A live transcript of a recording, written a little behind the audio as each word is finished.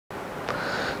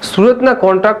સુરતના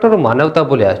કોન્ટ્રાક્ટરો માનવતા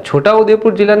ભૂલ્યા।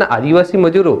 છોટાઉદેપુર જિલ્લાના આદિવાસી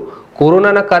મજૂરો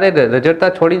કોરોનાના કારણે રઝળતા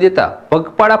છોડી દેતા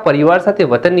પગપાળા પરિવાર સાથે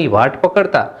વતનની વાટ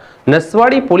પકડતા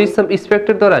નસવાડી પોલીસ સબ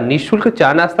ઇન્સ્પેક્ટર દ્વારા નિઃશુલ્ક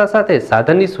ચા નાસ્તા સાથે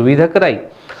સાધનની સુવિધા કરાઈ।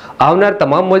 આવનાર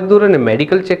તમામ મજદૂરોને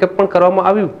મેડિકલ ચેકઅપ પણ કરવામાં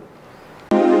આવ્યું।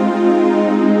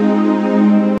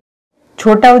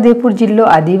 છોટાઉદેપુર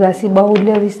જિલ્લો આદિવાસી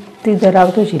બહુલ્ય વસ્તી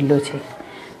ધરાવતો જિલ્લો છે।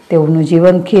 તેઓનું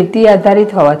જીવન ખેતી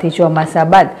આધારિત હોવાથી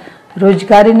ચોમાસા બાદ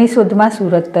રોજગારીની શોધમાં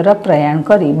સુરત તરફ પ્રયાણ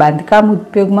કરી બાંધકામ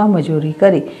ઉદ્યોગમાં મજૂરી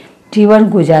કરી જીવન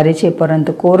ગુજારે છે।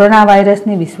 પરંતુ કોરોના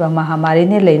વાયરસની વિશ્વ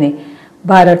મહામારીને લઈને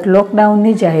ભારત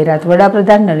લોકડાઉનની જાહેરાત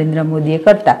વડાપ્રધાન નરેન્દ્ર મોદીએ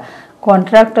કરતા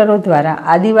કોન્ટ્રાક્ટરો દ્વારા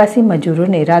આદિવાસી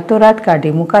મજૂરોને રાતોરાત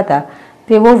કાઢી મુકાતા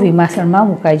તેઓ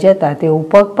વિમાસણમાં મુકાઈ જતા તેઓ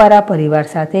પગપાળા પરિવાર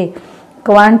સાથે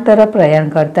ક્વાંટ તરફ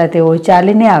પ્રયાણ કરતા તેઓ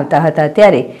ચાલીને આવતા હતા।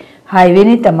 ત્યારે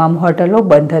હાઈવેની તમામ હોટલો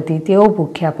બંધ હતી। તેઓ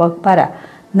ભૂખ્યા પગપાળા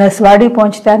નસવાડી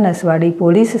પહોંચતા Naswadi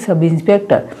police sub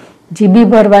inspector GB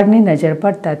ભરવાડની નજર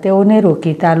પડતા તેઓને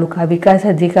રોકી તાલુકા વિકાસ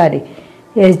અધિકારી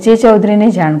એસજે ચૌધરીને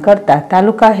જાણ કરતા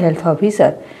તાલુકા હેલ્થ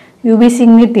ઓફિસર યુબી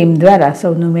સિંહની ટીમ દ્વારા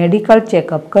સૌનું મેડિકલ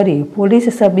ચેકઅપ કરી પોલીસ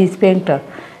સબ ઇન્સ્પેક્ટર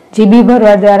જીબી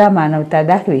ભરવાડ દ્વારા માનવતા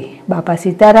દાખવી બાપા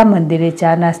સીતારામ મંદિરે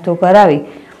ચા નાસ્તો કરાવી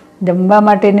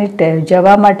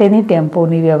જવા માટેની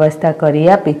ટેમ્પોની વ્યવસ્થા કરી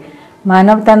આપી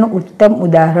માનવતાનું ઉત્તમ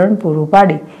ઉદાહરણ પૂરું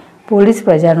પાડી પોલીસ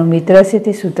પ્રજાનું મિત્ર છે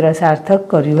તે સૂત્ર સાર્થક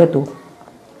કર્યું હતું।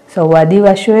 સૌ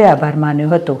આદિવાસીઓએ આભાર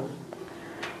માન્યો હતો।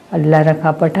 અલ્લાહ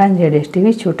રખા પઠાણ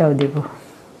ZSTV છોટાઉદેપુર।